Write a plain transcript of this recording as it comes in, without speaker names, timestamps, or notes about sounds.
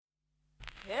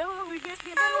Cause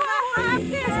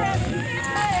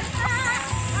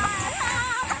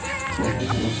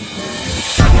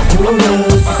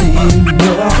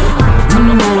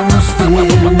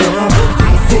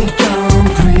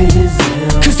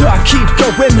I keep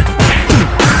going.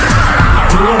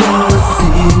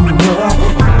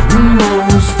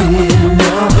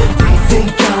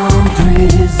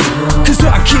 Cause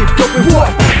I keep going.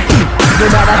 What? No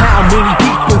matter how many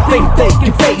people think they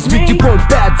can face me, you won't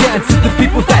bow down to the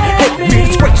people that hate me,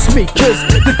 disgrace me. Cause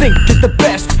they think they're the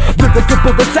best. Lyrical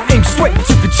bullets I aim straight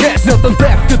to the chest. Nothing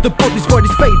left of the bullies when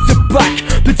his fades are black.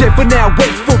 The devil now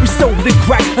waits for his soul to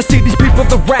crack. I see these people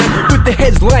around with their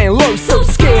heads laying low, so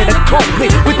scared and coldly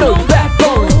with no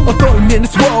backbone. Alone in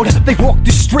this world, they walk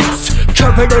the streets,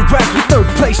 covered in rats with no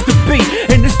place to be.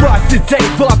 In this life today,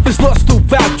 life has lost all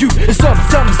value, and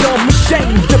sometimes I'm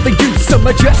ashamed of the youth. Some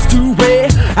are just too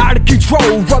out of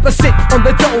control, rather sit on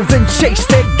the dole than chase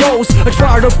their goals. I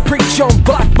try to preach on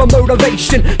life for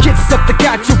motivation, kids up to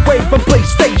catch a wave from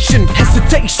PlayStation.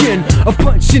 Hesitation, a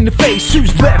punch in the face.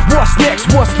 Who's left? What's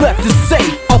next? What's left to say?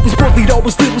 Always bullied,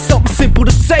 always little something simple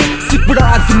to say. Secret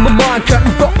odds in my mind,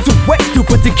 cutting bucked away through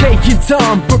a decay in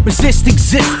time, but resist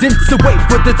existence. So wait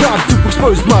for the time to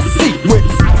expose my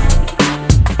secrets.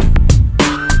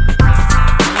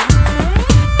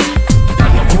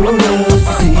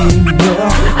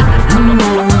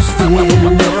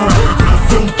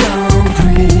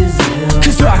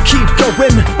 Cause I keep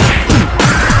going.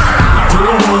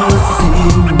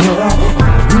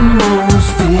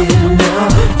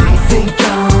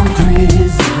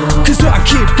 Cause I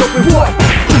keep going. What?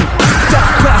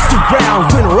 Dark clouds around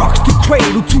when rocks the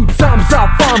cradle. 2 times I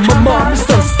find my mind is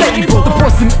unstable. The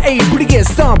wasn't able to get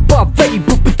signed by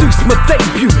fable, produce my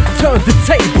debut, turn the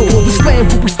table. This land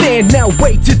where we stand now,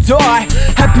 wait to die.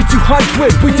 Happy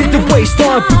 200, we did the waste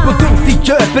time. People loot the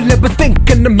earth and never think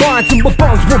in the minds. And my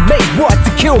bones were made what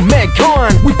to kill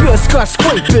mankind. We build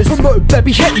skyscrapers, promote bad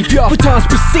behavior. For times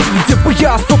proceeded, we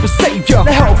ask for a savior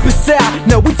to help us out.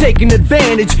 Now we're taking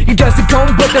advantage. He doesn't come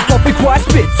with the puppy quiet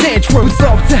spit tantrums.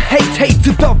 Love to hate, hate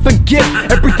to love and give.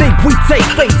 Everything we take,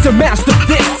 fate to master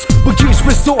this. We use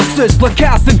resources like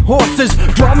cows and horses,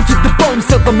 drive them to the bone,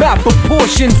 sell them out for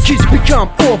portions. Kids become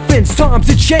orphans, times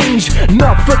have changed.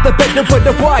 Not for the better, but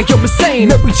the why I'm insane.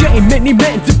 Mary Jane, many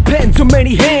men depend on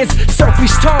many hands.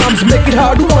 Selfish times make it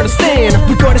hard to understand.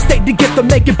 We gotta stay together,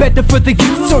 make it better for the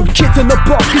youth. So kids on the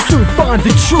block can soon find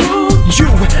the truth. You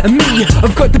and me,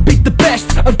 I've got to be the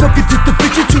best. I'm looking to the